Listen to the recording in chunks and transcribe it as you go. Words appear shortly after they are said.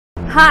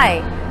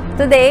Hi!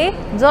 Today,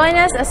 join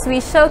us as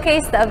we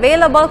showcase the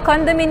available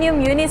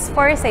condominium units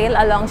for sale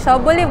along Shaw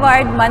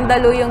Boulevard,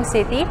 Mandaluyong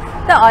City,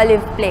 the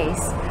Olive Place.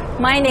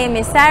 My name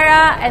is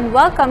Sarah and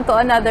welcome to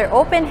another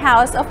open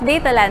house of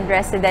Dataland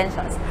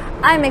Residentials.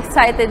 I'm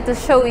excited to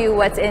show you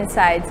what's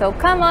inside, so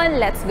come on,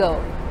 let's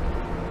go!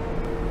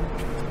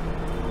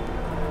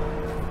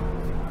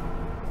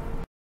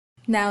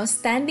 Now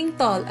standing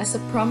tall as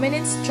a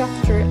prominent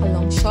structure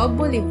along Shaw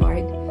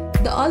Boulevard,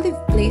 the Olive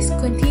Place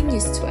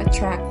continues to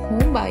attract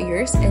home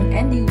buyers and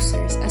end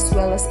users as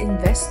well as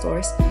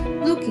investors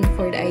looking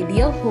for the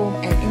ideal home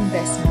and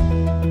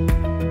investment.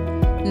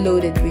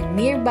 Loaded with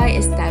nearby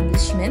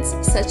establishments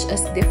such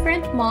as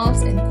different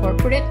malls and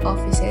corporate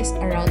offices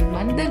around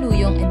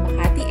Mandaluyong and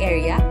Makati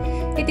area,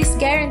 it is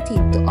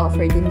guaranteed to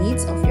offer the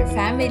needs of your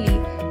family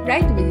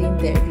right within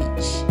their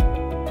reach.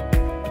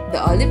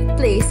 The Olive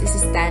Place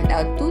is a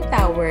standout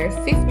 2-tower,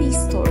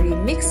 50-story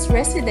mixed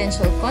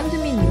residential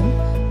condominium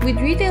with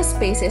retail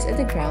spaces at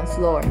the ground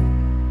floor.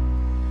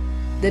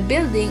 The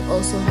building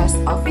also has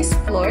office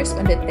floors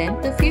on the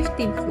 10th to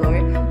 15th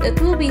floor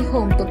that will be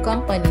home to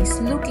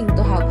companies looking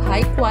to have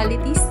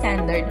high-quality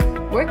standard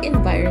work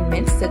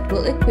environments that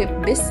will equip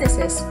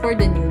businesses for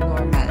the new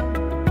normal.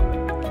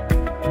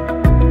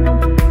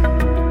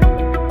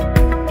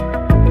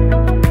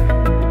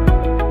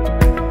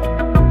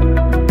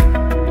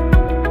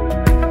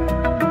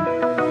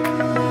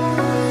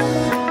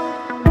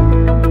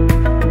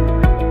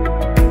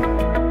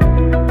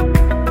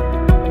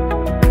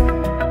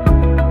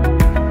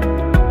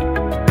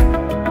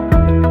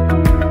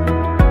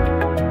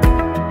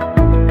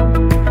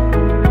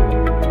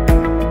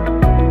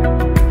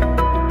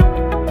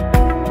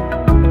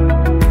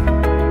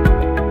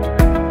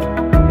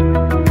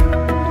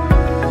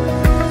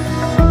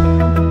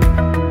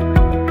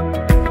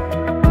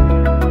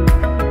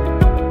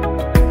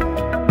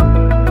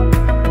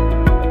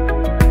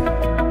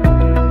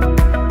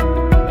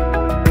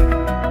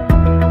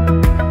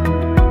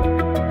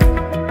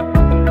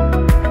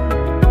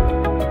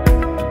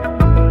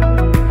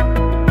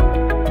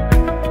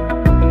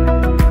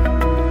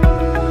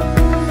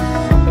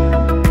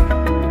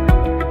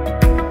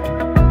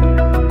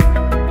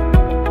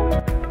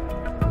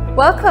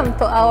 Welcome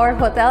to our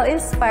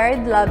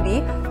hotel-inspired lobby,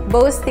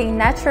 boasting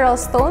natural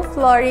stone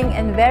flooring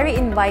and very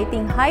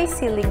inviting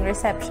high-ceiling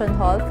reception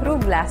hall through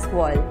glass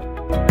wall.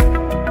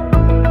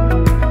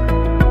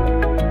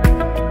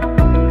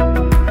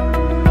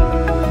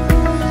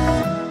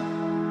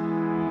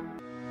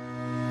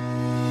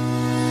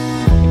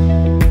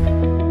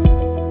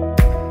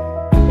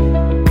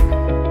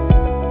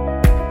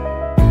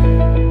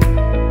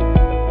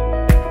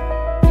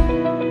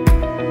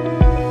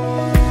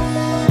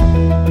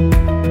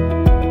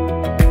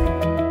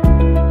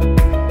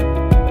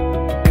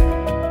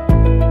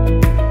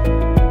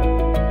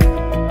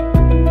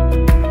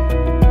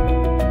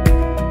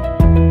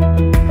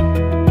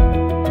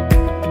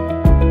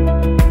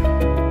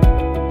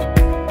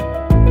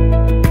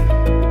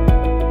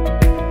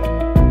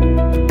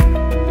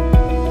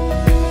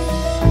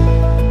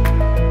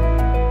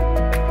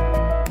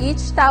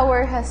 Each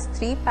tower has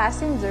 3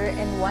 passenger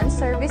and 1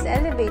 service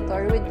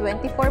elevator with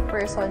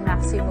 24-person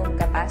maximum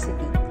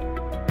capacity.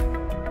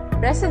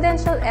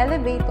 Residential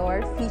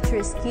elevator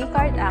features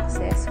keycard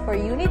access for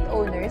unit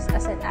owners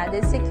as an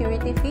added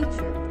security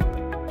feature.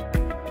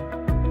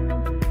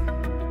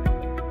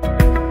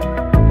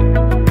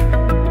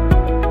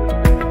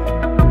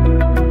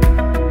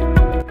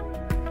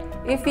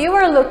 If you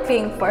are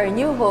looking for a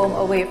new home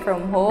away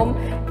from home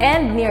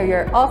and near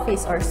your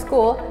office or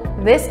school,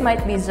 this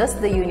might be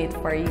just the unit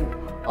for you.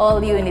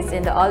 All units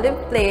in the Olive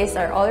Place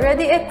are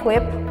already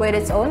equipped with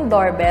its own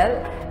doorbell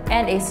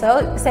and a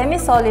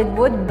semi-solid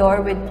wood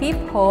door with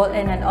peephole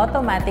and an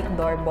automatic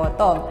door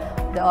bottom.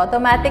 The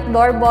automatic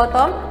door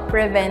bottom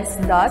prevents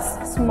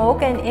dust,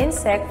 smoke, and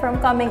insect from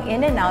coming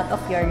in and out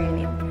of your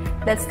unit.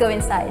 Let's go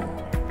inside.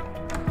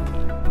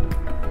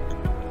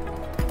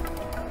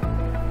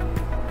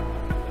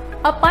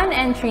 Upon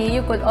entry,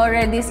 you could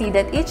already see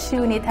that each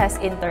unit has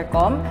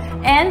intercom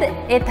and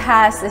it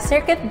has a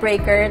circuit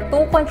breaker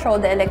to control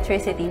the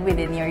electricity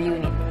within your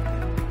unit.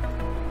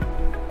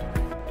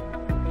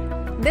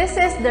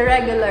 This is the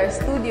regular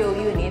studio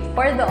unit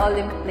for the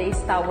Olive Place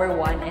Tower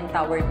 1 and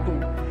Tower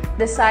 2.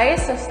 The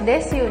size of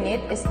this unit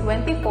is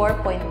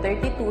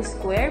 24.32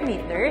 square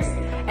meters,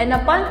 and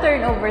upon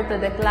turnover to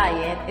the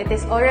client, it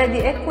is already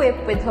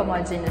equipped with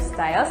homogeneous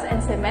tiles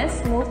and cement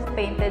smooth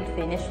painted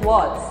finish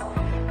walls.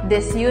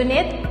 This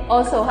unit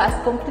also has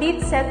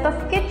complete set of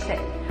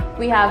kitchen.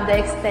 We have the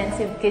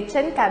extensive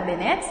kitchen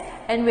cabinets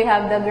and we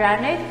have the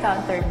granite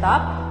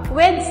countertop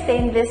with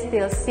stainless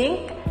steel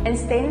sink and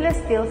stainless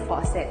steel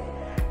faucet.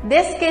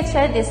 This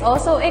kitchen is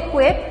also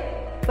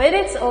equipped with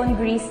its own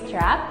grease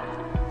trap.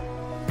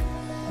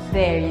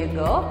 There you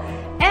go.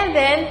 And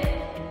then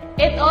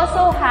it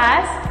also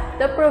has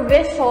the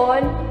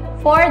provision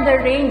for the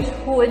range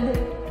hood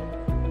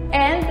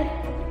and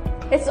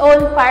its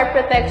own fire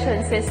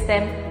protection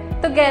system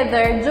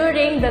together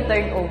during the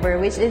turnover,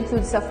 which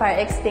includes a fire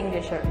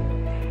extinguisher.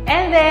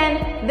 And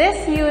then,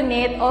 this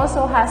unit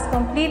also has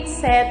complete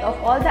set of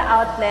all the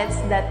outlets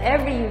that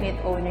every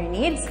unit owner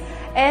needs,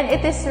 and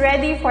it is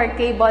ready for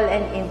cable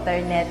and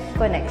internet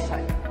connection.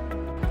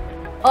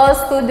 All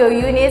studio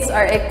units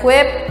are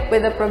equipped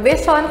with a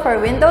provision for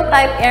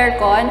window-type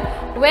aircon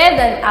with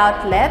an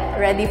outlet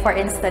ready for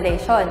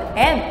installation.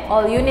 And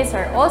all units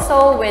are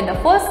also with a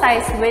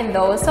full-size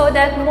window so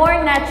that more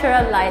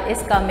natural light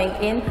is coming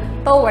in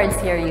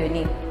towards your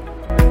unit.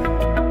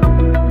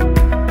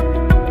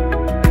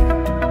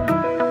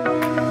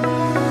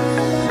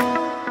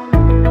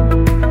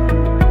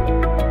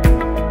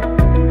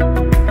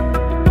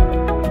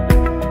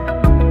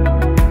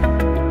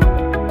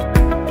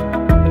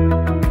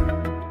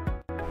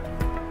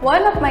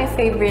 One of my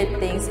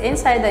favorite things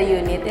inside the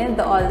unit in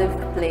the Olive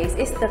Place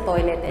is the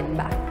toilet and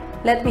bath.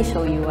 Let me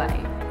show you why.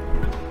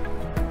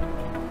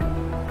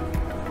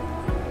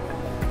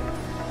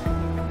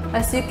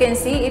 As you can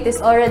see, it is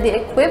already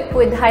equipped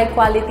with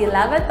high-quality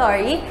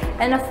lavatory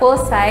and a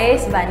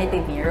full-size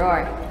vanity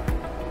mirror.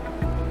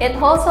 It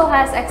also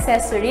has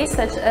accessories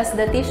such as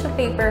the tissue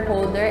paper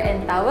holder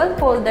and towel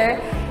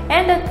holder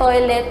and a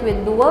toilet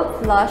with dual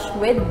flush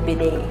with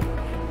bidet.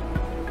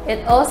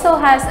 It also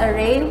has a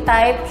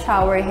rain-type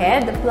shower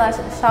head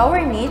plus shower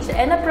niche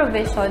and a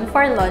provision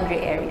for laundry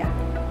area.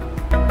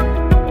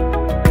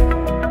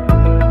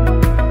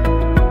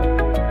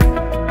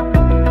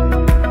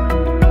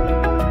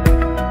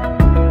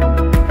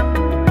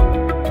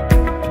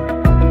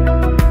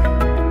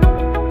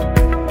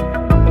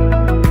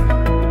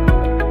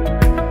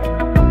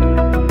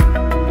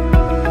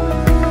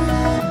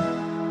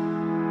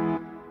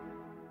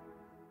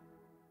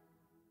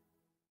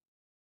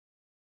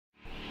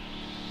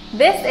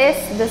 This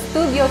is the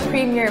Studio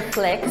Premier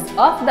Flex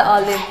of the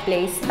Olive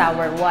Place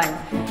Tower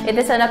 1. It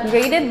is an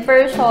upgraded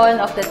version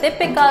of the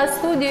typical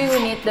studio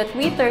unit that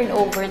we turn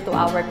over to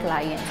our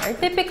clients. Our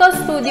typical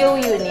studio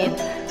unit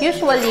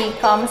usually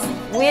comes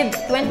with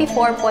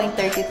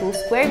 24.32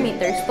 square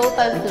meters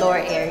total floor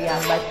area,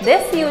 but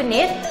this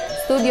unit,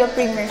 Studio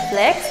Premier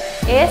Flex,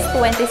 is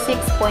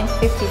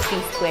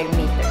 26.53 square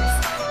meters.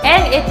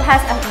 And it has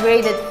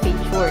upgraded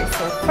features.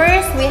 So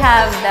first, we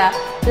have the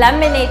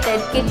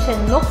laminated kitchen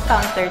nook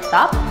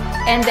countertop,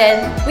 and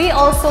then we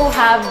also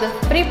have the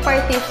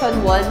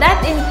three-partition wall that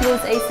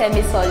includes a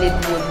semi-solid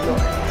wood door.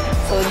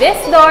 So this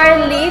door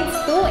leads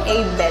to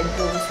a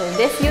bedroom. So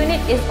this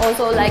unit is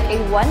also like a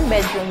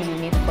one-bedroom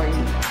unit for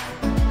you.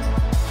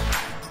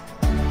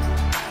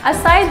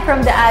 Aside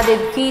from the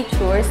added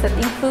features that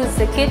includes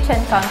the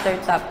kitchen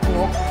countertop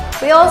nook,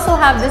 we also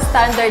have the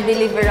standard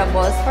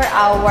deliverables for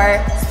our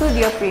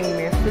Studio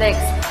Premier Flex,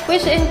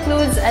 which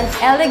includes an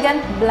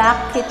elegant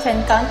black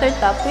kitchen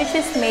countertop which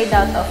is made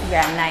out of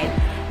granite.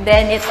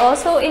 Then it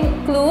also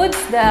includes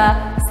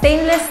the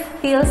stainless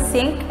steel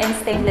sink and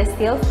stainless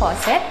steel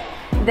faucet.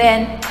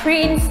 Then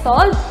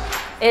pre-installed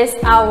is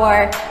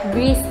our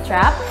grease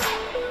trap.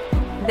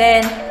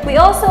 Then we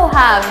also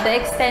have the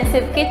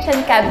extensive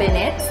kitchen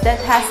cabinets that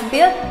has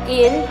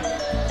built-in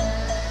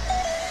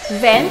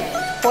vent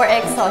for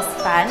exhaust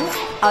fan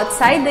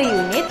outside the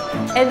unit,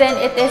 and then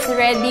it is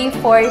ready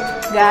for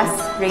gas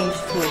range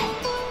food.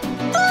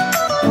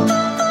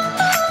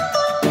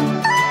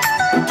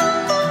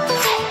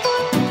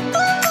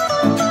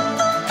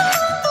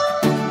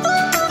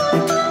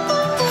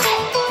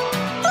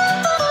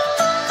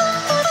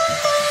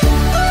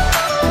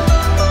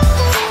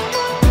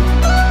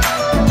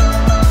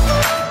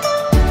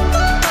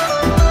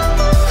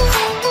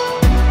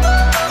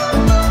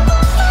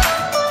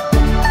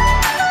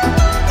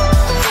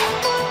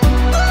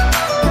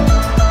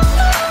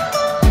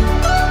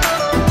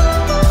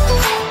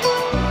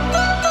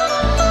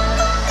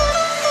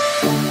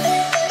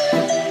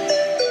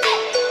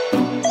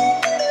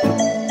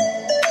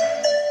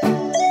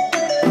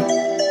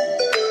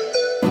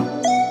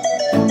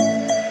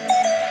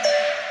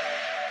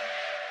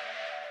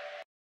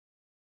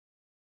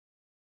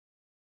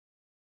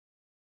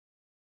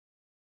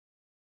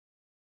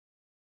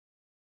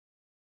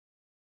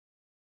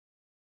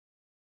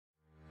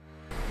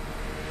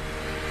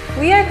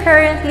 We are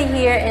currently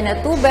here in a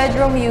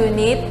 2-bedroom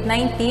unit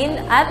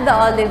 19 at the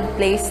Olive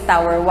Place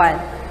Tower 1.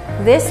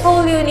 This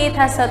whole unit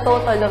has a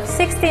total of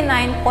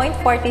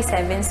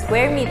 69.47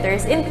 square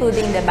meters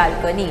including the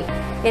balcony.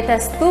 It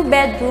has 2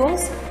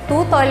 bedrooms,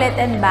 2 toilet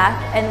and bath,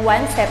 and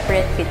 1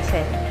 separate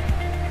kitchen.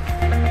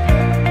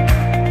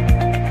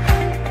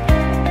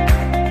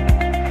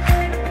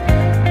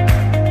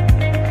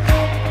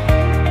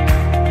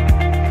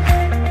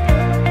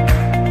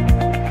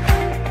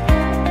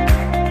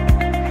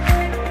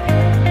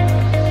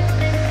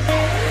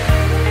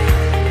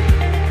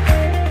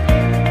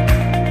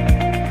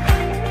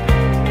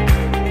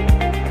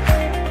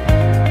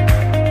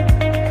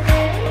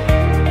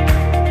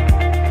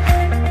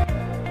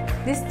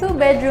 This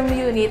 2-bedroom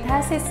unit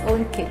has its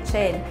own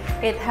kitchen.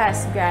 It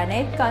has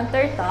granite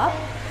countertop,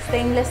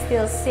 stainless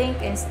steel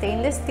sink, and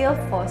stainless steel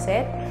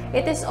faucet.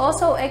 It is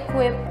also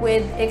equipped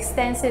with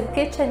extensive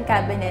kitchen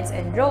cabinets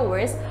and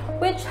drawers,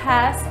 which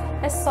has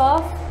a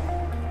soft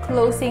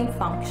closing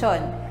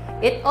function.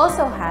 It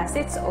also has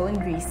its own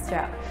grease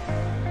trap.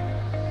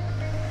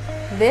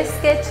 This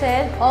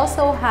kitchen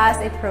also has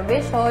a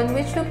provision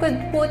which you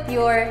could put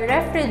your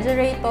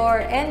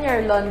refrigerator and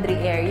your laundry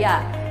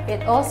area.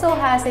 It also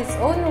has its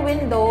own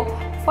window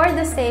for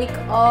the sake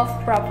of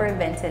proper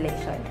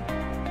ventilation.